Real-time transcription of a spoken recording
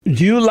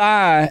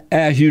July,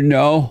 as you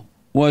know,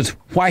 was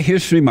White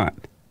History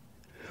Month.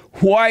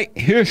 White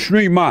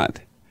History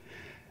Month.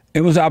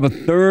 It was our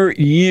third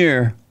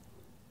year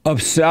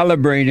of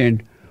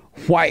celebrating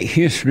White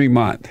History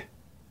Month.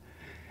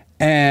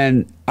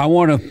 And I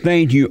want to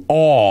thank you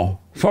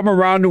all from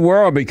around the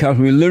world, because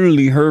we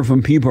literally heard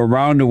from people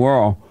around the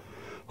world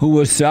who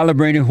were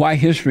celebrating White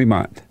History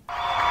Month.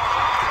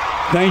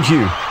 Thank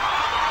you.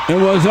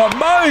 It was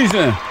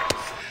amazing.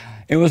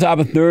 It was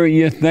our third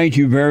year. Thank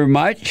you very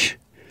much.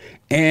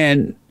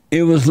 And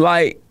it was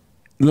like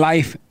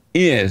life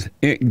is.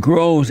 It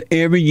grows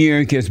every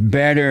year. It gets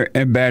better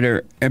and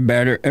better and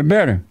better and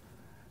better.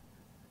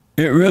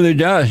 It really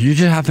does. You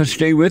just have to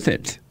stay with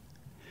it.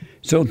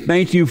 So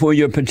thank you for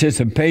your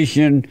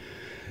participation,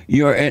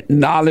 your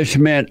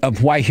acknowledgement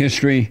of white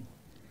history.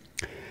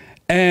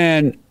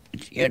 And,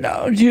 you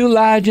know,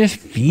 July just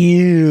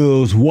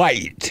feels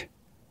white.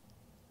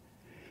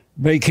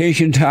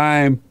 Vacation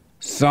time,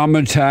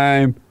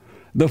 summertime,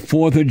 the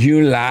 4th of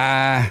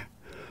July,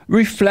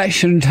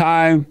 reflection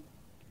time.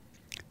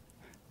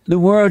 The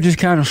world just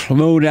kind of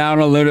slow down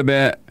a little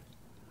bit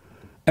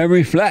and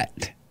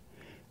reflect.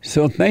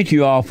 So thank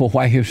you all for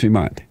White History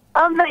Month.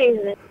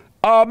 Amazing.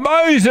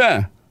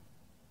 Amazing.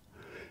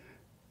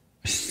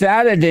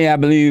 Saturday, I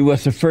believe,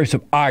 was the 1st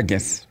of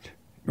August,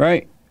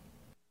 right?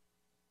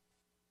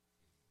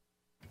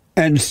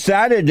 And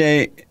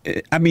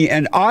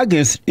and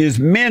August is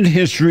Men's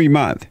History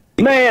Month.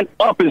 Man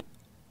up is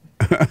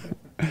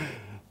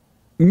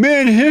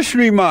Men's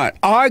History Month,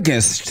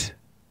 August.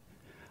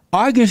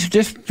 August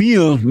just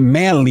feels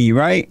manly,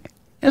 right?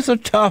 It's a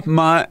tough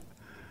month.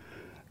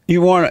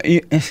 You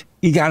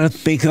got to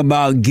think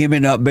about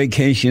giving up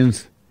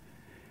vacations.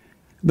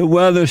 The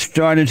weather's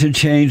starting to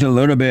change a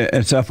little bit,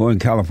 except for in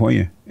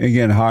California. It's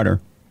getting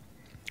hotter.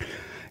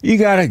 You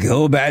got to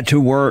go back to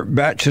work,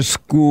 back to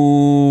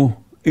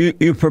school.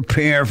 You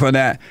prepare for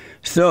that.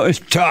 So it's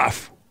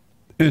tough.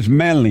 It's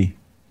manly.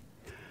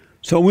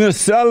 So we're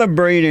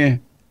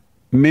celebrating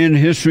Men's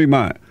History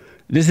Month.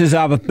 This is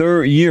our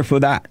third year for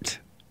that.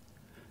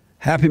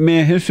 Happy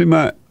Men's History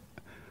Month,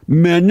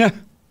 men.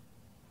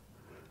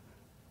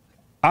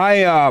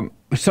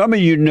 Some of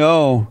you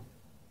know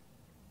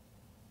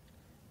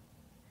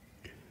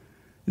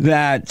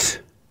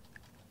that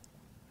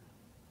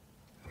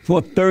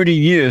for 30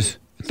 years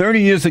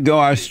ago,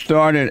 I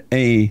started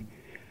a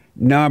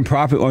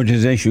nonprofit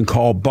organization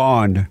called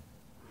BOND,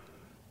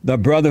 the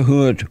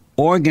Brotherhood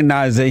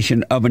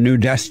Organization of a New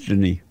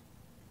Destiny.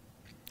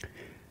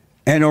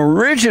 And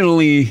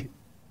originally,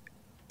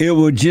 it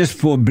was just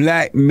for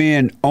black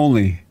men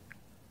only.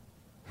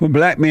 For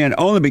black men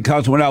only,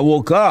 because when I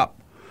woke up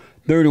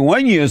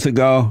 31 years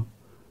ago,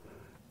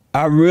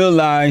 I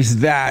realized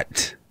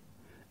that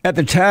at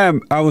the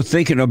time I was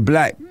thinking of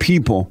black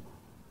people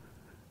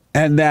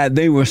and that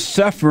they were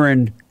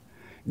suffering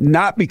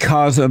not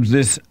because of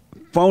this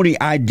phony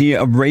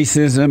idea of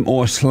racism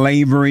or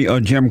slavery or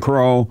Jim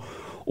Crow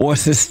or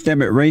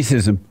systemic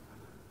racism,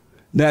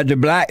 that the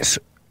blacks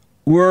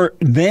were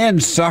then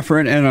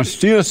suffering and are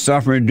still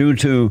suffering due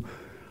to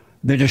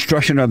the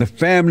destruction of the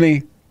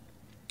family,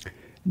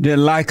 the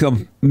lack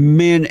of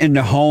men in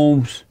the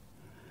homes,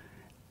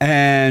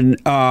 and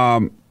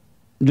the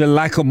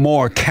lack of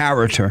moral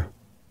character.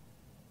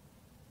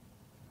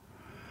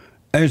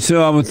 And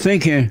so I was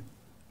thinking,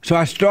 so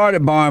I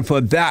started Bond for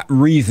that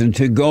reason,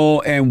 to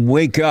go and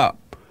wake up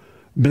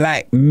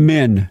black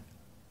men.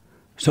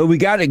 So we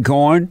got it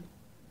going.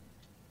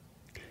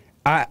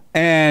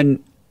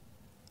 And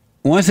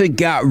once it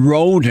got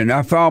rolling,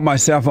 I found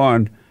myself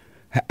on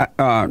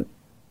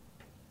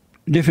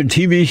different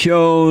TV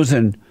shows,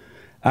 and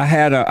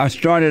I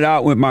started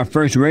out with my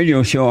first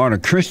radio show on a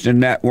Christian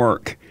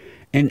network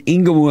in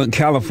Inglewood,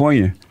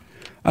 California.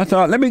 I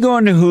thought, let me go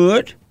in the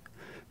hood,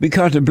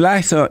 because the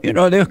blacks are,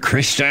 they're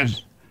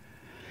Christians.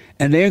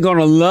 And they're going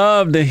to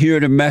love to hear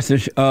the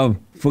message of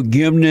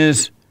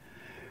forgiveness,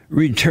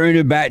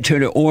 returning back to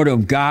the order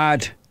of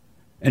God.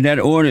 And that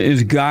order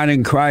is God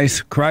in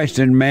Christ, Christ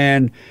in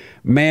man,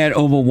 man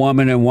over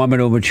woman, and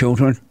woman over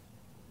children.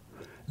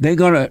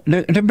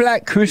 The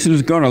black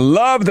Christians are going to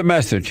love the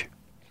message.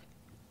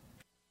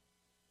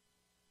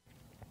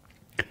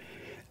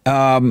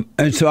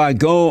 And so I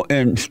go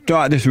and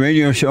start this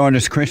radio show on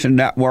this Christian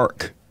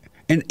network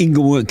in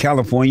Inglewood,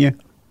 California.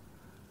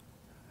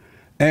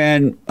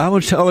 And I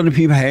was telling the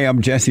people, hey,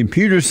 I'm Jesse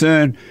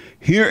Peterson.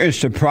 Here is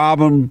the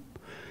problem.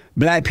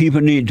 Black people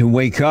need to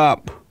wake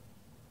up.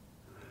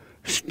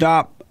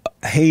 Stop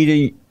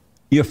hating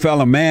your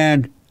fellow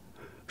man.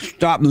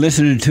 Stop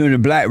listening to the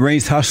black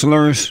race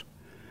hustlers.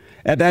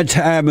 At that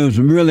time, it was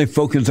really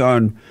focused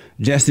on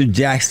Jesse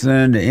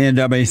Jackson, the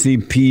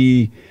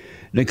NAACP,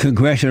 the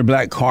Congressional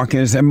Black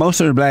Caucus, and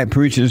most of the black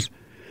preachers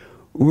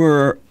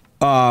were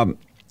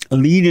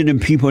leading the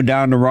people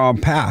down the wrong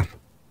path.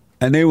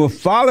 And they were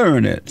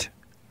following it.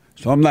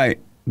 So I'm like,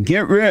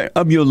 get rid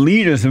of your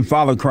leaders and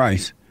follow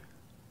Christ.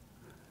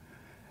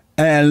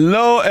 And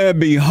lo and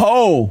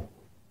behold,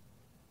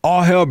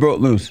 all hell broke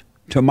loose,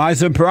 to my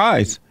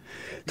surprise.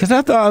 Because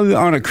I thought I was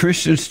on a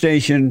Christian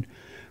station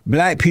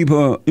black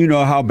people, you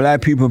know how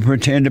black people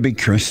pretend to be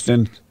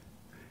Christians.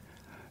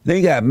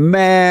 They got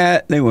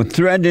mad. They were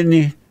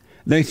threatening.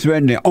 They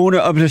threatened the owner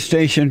of the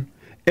station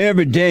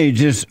every day,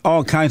 just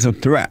all kinds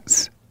of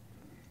threats.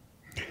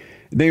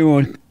 They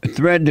were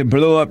threatened to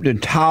blow up the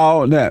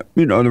tower, the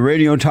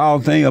radio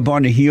tower thing up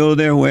on the hill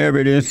there, wherever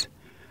it is.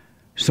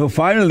 So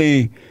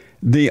finally,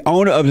 the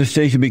owner of the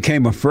station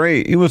became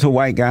afraid. He was a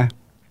white guy.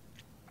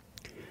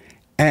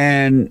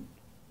 And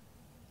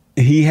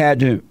he had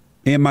to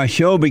end my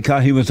show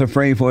because he was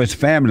afraid for his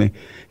family,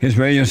 his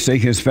radio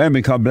station, his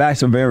family, because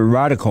blacks are very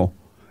radical.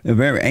 They're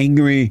very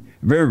angry,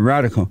 very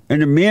radical.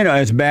 And the men are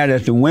as bad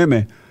as the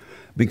women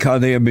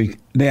because they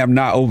have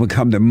not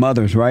overcome their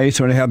mothers, right?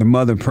 So they have the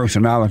mother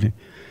personality.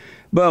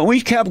 But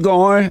we kept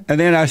going, and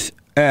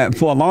then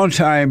for a long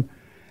time,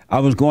 I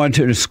was going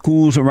to the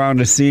schools around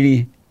the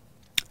city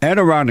and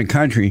around the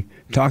country,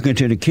 talking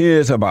to the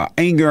kids about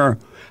anger,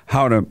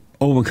 how to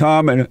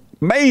overcome, and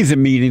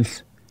amazing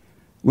meetings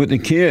with the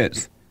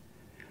kids.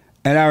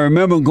 And I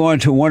remember going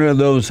to one of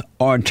those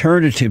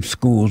alternative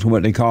schools,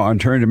 what they call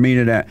alternative,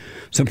 meaning that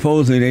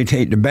supposedly they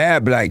take the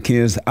bad black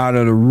kids out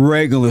of the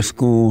regular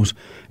schools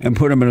and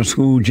put them in a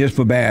school just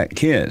for bad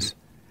kids.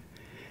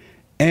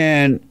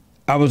 And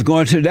I was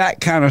going to that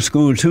kind of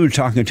school, too,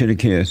 talking to the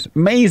kids.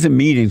 Amazing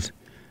meetings.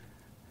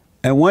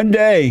 And one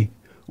day,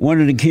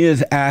 one of the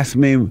kids asked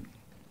me,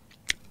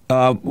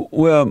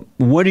 well,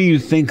 what do you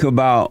think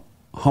about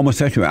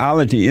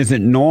homosexuality? Is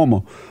it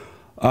normal?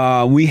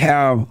 We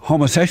have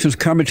homosexuals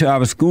coming to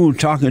our school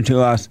talking to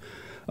us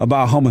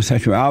about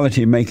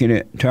homosexuality,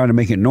 trying to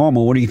make it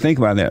normal. What do you think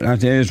about that? I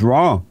said, it's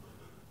wrong.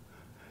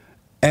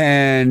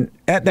 And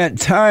at that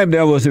time,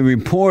 there was a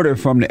reporter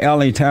from the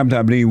LA Times,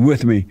 I believe,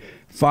 with me,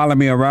 following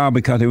me around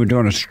because they were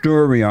doing a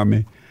story on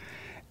me.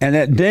 And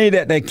that day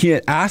that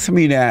kid asked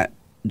me that,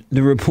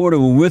 the reporter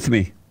was with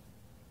me.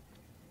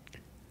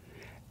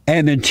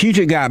 And the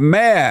teacher got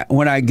mad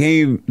when I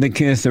gave the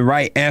kids the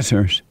right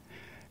answers.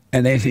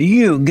 And they said,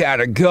 you got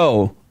to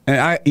go,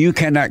 and you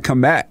cannot come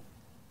back.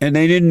 And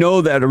they didn't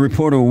know that a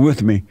reporter was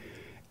with me.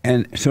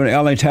 And so the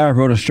LA Times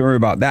wrote a story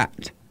about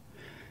that.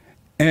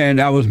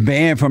 And I was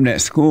banned from that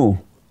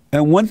school.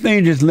 And one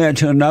thing just led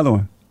to another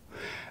one.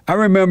 I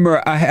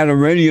remember I had a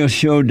radio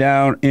show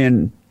down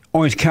in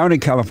Orange County,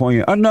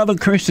 California, another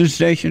Christian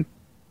station.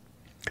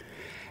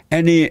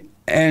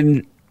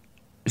 And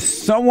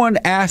someone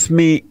asked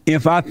me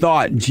if I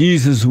thought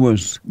Jesus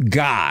was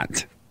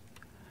God.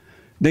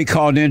 They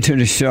called into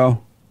the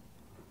show,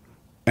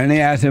 and they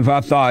asked if I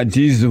thought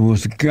Jesus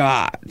was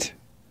God.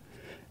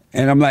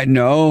 And I'm like,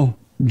 no,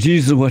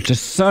 Jesus was the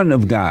Son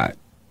of God.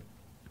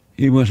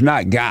 He was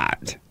not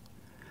God.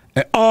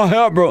 And all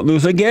hell broke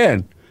loose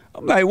again.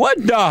 I'm like, what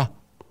the?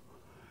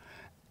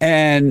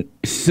 And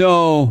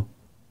so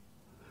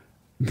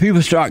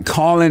people start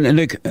calling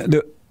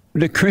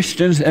the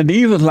Christians, and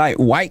these was like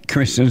white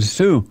Christians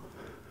too,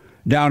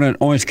 down in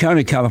Orange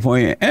County,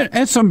 California,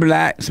 and some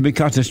blacks,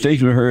 because the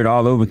station was heard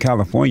all over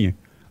California.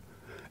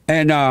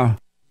 And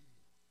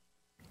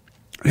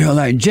they were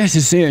like, Jesse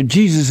said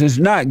Jesus is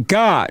not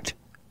God.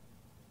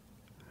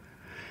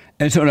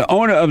 And so the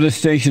owner of the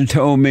station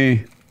told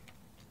me,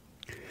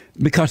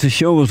 because the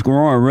show was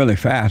growing really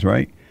fast,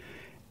 right?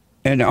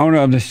 And the owner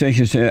of the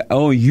station said,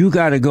 oh, you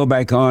got to go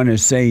back on and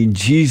say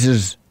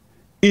Jesus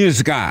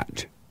is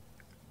God.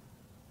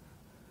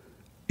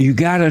 You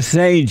got to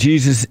say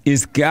Jesus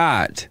is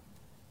God.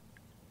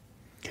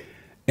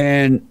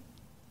 And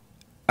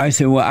I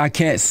said, well, I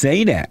can't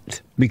say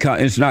that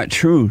because it's not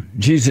true.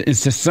 Jesus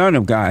is the Son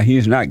of God. He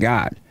is not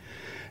God.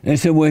 And they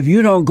said, well, if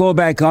you don't go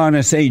back on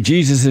and say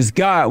Jesus is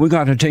God, we're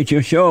going to take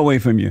your show away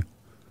from you.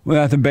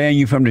 We'll have to ban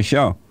you from the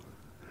show.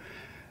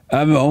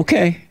 I'm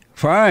okay,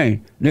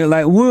 fine. They're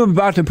like, we're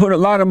about to put a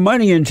lot of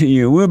money into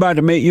you. We're about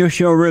to make your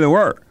show really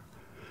work.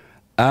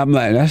 I'm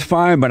like, that's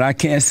fine, but I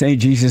can't say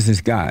Jesus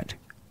is God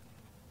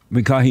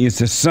because he is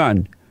the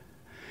Son.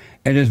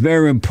 And it's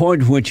very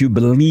important what you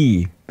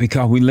believe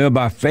because we live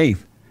by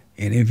faith.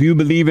 And if you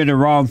believe in the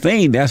wrong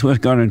thing, that's what's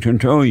going to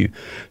control you.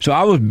 So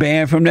I was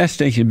banned from that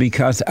station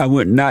because I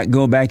would not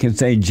go back and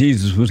say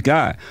Jesus was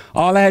God.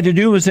 All I had to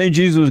do was say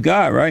Jesus was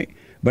God, right?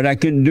 But I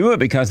couldn't do it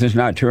because it's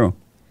not true.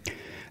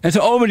 And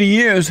so over the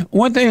years,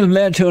 one thing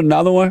led to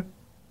another one.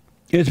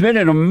 It's been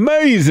an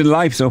amazing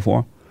life so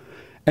far.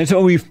 And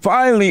so we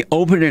finally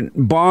opened it,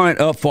 barn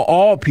up for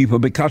all people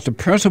because the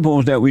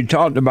principles that we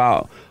talked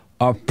about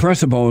are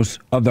principles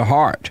of the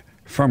heart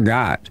from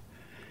God.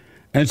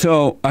 And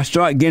so I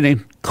started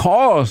getting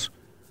calls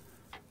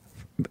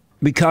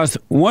because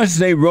once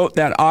they wrote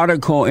that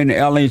article in the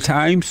LA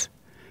Times,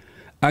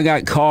 I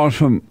got calls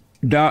from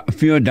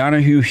Phil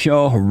Donahue's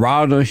show,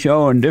 Geraldo's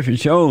show, and different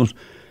shows.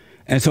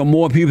 And so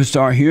more people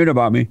started hearing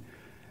about me,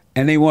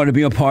 and they wanted to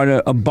be a part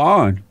of a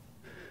bond.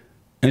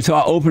 And so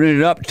I opened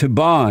it up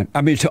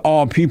to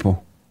all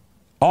people,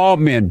 all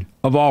men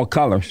of all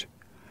colors.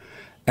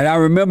 And I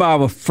remember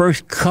our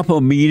first couple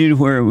of meetings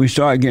where we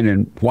started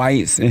getting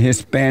whites and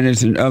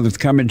Hispanics and others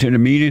coming to the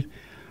meeting.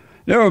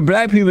 There were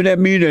black people at that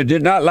meeting that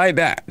did not like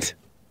that.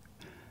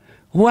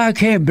 Why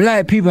can't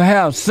black people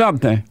have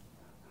something?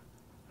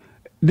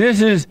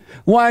 This is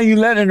why are you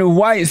letting the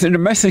whites and the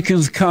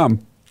Mexicans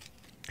come?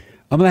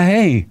 I'm like,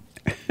 hey,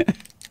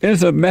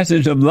 it's a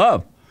message of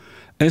love.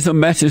 It's a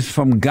message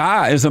from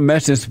God. It's a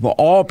message for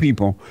all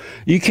people.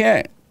 You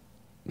can't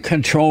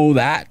control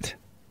that.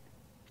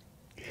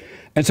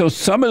 And so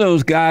some of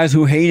those guys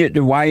who hated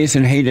the whites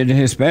and hated the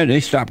Hispanics, they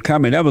stopped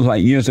coming. That was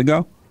like years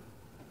ago.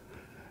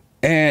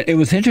 And it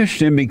was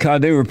interesting because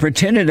they were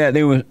pretending that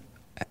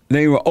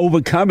they were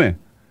overcoming,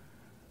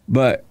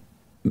 but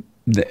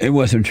it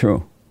wasn't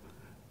true.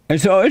 And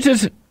so it's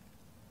just,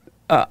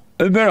 it's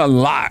been a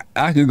lot.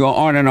 I could go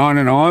on and on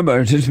and on, but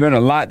it's just been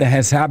a lot that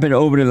has happened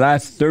over the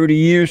last 30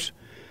 years.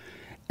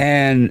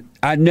 And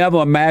I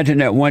never imagined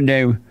that one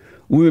day we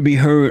would be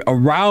heard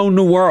around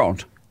the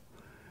world.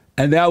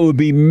 And that would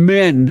be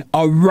men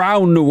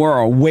around the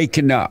world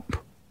waking up.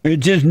 It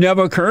just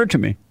never occurred to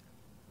me.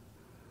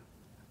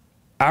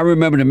 I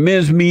remember the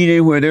men's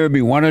meeting where there would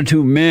be one or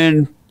two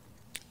men,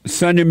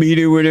 Sunday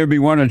meeting where there would be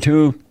one or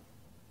two.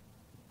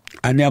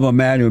 I never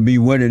imagined it would be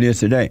what it is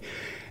today.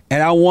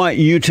 And I want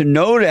you to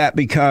know that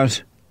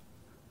because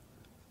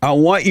I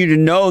want you to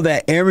know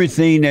that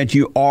everything that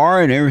you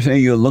are and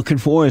everything you're looking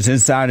for is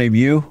inside of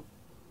you.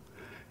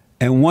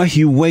 And once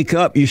you wake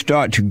up, you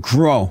start to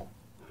grow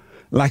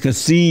like a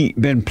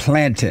seed been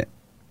planted.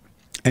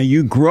 And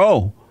you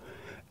grow.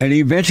 And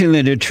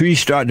eventually the trees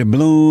start to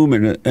bloom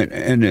and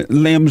the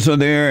limbs are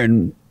there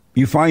and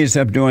you find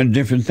yourself doing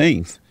different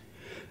things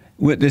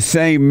with the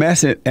same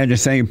message and the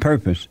same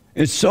purpose.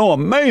 It's so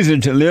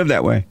amazing to live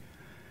that way.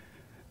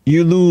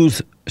 You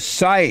lose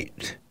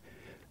sight,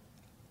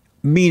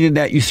 meaning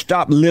that you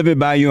stop living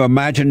by your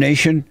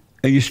imagination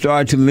and you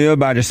start to live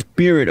by the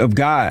Spirit of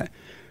God.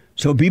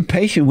 So be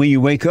patient when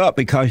you wake up,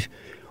 because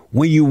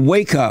when you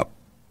wake up,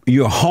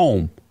 you're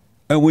home.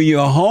 And when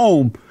you're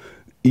home,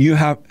 you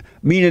have,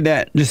 meaning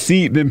that the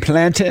seed been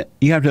planted,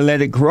 you have to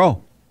let it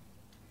grow.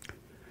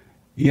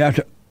 You have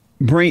to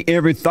bring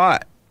every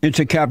thought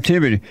into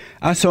captivity.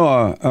 I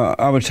saw,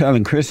 I was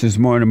telling Chris this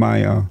morning,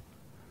 what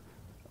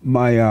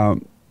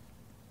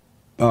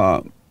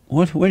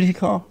did he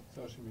call?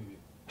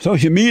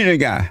 Social media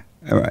guy.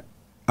 All right.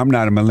 I'm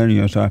not a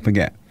millennial, so I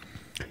forget.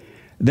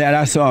 That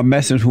I saw a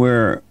message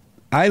where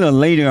either a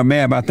lady or a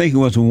man, but I think it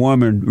was a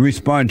woman,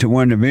 responded to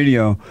one of the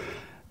video,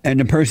 and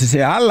the person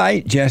said, I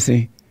like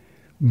Jesse,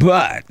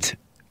 but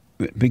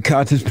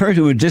because this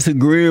person was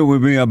disagreeing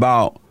with me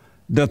about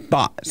the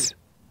thoughts.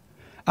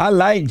 I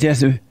like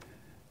Jesse,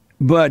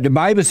 but the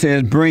Bible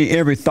says bring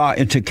every thought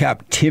into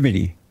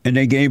captivity. And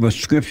they gave a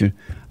scripture.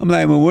 I'm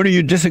like, well, what are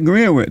you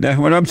disagreeing with? That's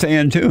what I'm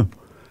saying too.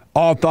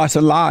 All thoughts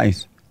are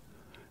lies.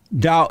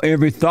 Doubt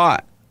every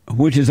thought,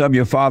 which is of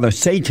your father,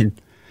 Satan.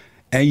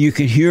 And you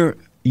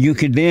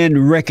can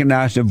then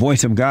recognize the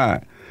voice of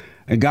God.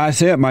 And God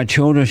said, my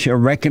children shall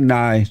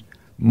recognize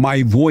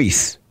my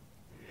voice.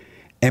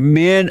 And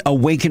men are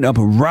waking up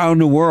around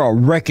the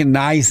world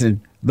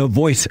recognizing the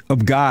voice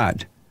of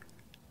God.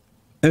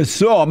 It's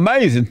so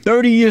amazing.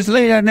 30 years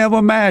later, I never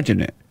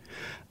imagined it.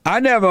 I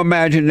never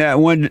imagined that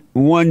one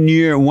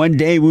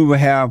day we would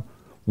have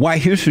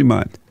White History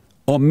Month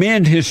or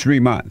Men's History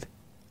Month.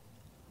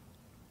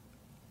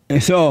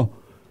 And so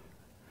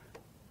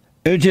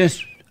it's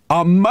just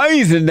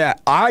amazing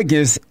that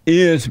August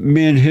is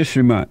Men's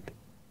History Month.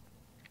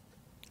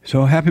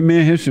 So happy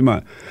Men's History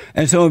Month.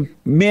 And so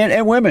men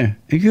and women,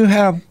 if you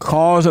have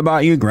calls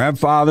about your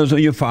grandfathers or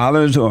your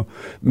fathers or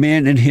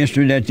men in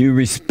history that you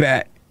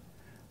respect,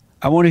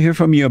 I want to hear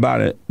from you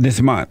about it this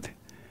month.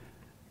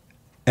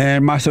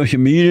 And my social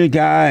media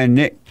guy and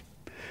Nick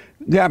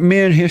got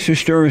men history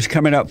stories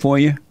coming up for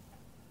you.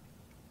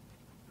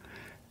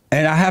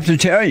 And I have to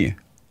tell you,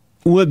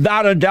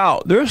 without a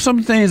doubt, there are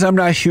some things I'm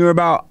not sure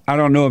about. I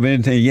don't know of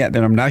anything yet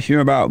that I'm not sure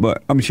about,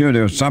 but I'm sure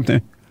there's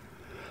something.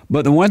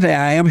 But the one thing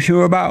I am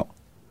sure about,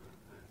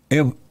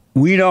 if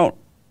we don't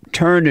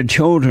turn the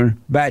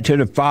children back to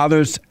the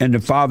fathers and the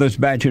fathers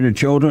back to the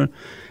children,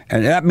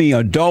 and that means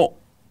adult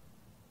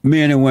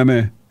men and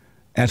women,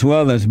 as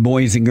well as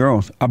boys and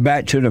girls, are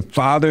back to the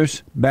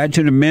fathers, back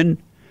to the men,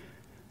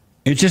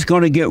 it's just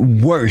going to get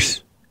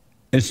worse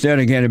instead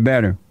of getting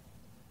better.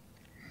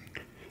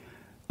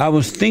 I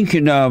was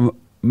thinking of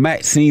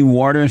Maxine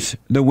Waters,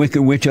 the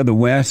Wicked Witch of the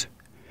West,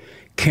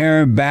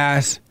 Karen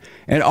Bass,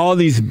 and all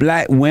these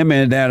black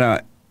women that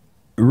are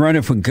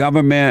running for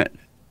government,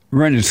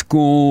 running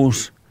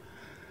schools.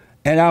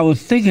 And I was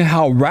thinking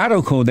how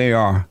radical they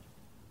are.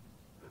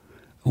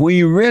 When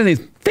you really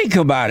think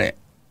about it,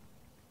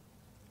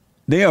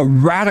 they are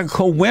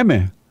radical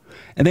women,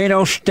 and they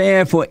don't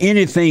stand for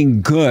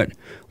anything good.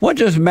 What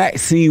does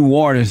Maxine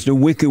Waters, the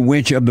Wicked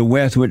Witch of the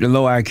West with the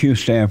low IQ,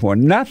 stand for?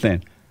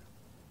 Nothing.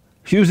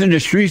 She was in the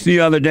streets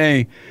the other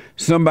day,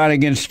 somebody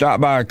getting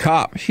stopped by a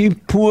cop. She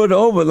pulled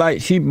over like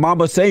she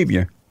Mama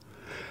Savior.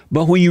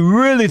 But when you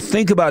really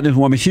think about this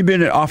woman, she's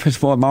been in office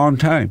for a long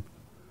time.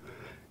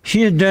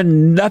 She has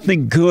done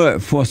nothing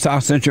good for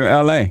South Central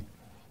L.A.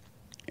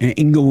 and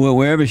Inglewood,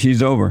 wherever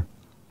she's over.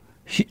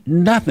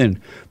 Nothing.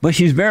 But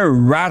she's very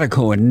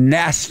radical and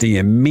nasty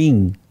and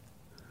mean.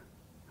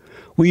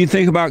 When you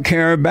think about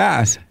Karen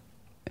Bass,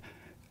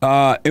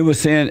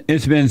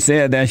 It's been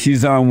said that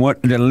she's on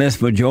the list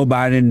for Joe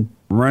Biden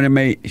running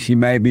mate. She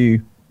may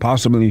be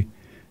possibly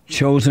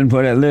chosen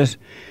for that list.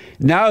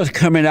 Now it's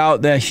coming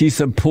out that she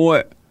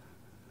support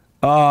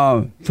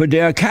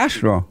Fidel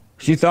Castro.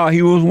 She thought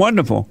he was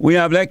wonderful. We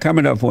have that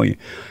coming up for you.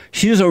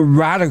 She's a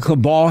radical,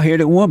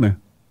 bald-headed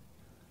woman.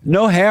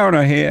 No hair on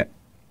her head.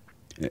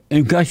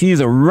 Because she's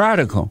a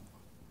radical.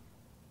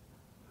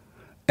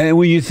 And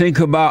when you think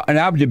about, and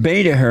I've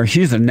debated her,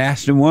 she's a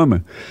nasty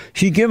woman.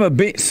 She give a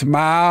big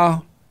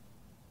smile,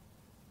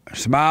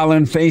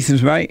 smiling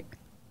faces, right?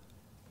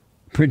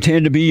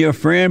 Pretend to be your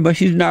friend, but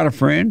she's not a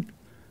friend.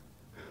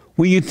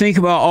 When you think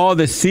about all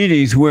the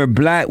cities where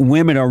black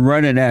women are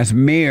running as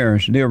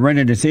mayors, they're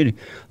running the city.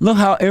 Look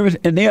how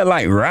and they're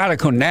like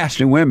radical,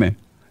 nasty women.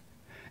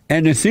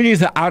 And the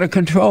cities are out of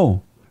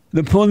control.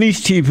 The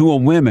police chiefs who are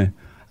women,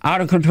 out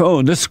of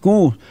control. The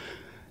schools.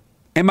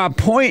 And my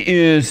point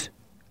is,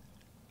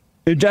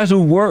 it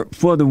doesn't work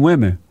for the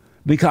women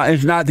because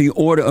it's not the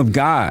order of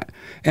God.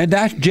 And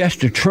that's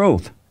just the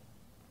truth.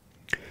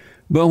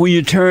 But when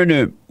you turn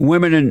the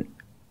women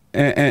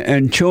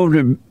and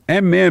children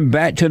and men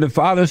back to the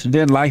fathers,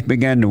 then life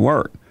began to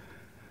work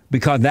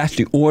because that's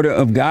the order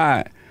of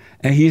God.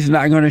 And he's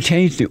not going to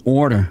change the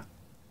order.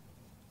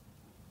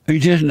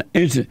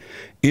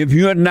 If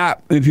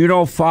you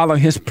don't follow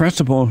his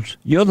principles,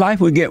 your life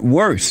will get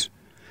worse.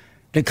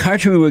 The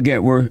country will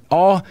get worse.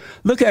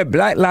 Look at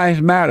Black Lives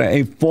Matter,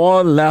 a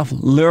far-left,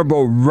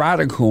 liberal,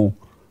 radical,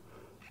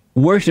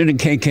 worse than the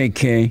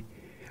KKK,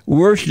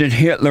 worse than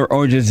Hitler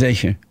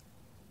organization,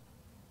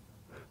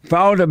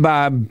 founded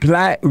by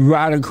black,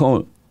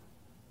 radical,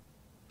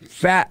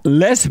 fat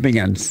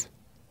lesbians.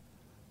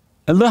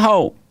 And look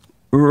how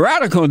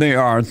radical they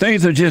are.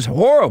 Things are just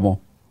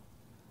horrible.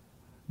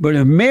 But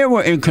if men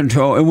were in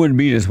control, it wouldn't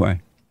be this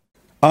way.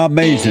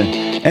 Amazing.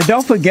 And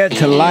don't forget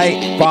to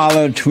like,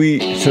 follow,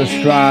 tweet,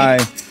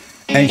 subscribe,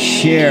 and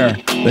share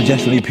the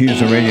Jesse Lee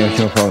Peterson radio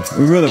show, folks.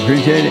 We really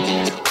appreciate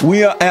it.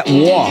 We are at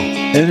war.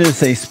 It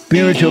is a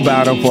spiritual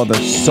battle for the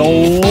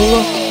soul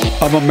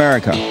of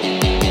America.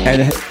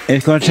 And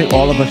it's going to take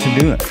all of us to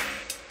do it.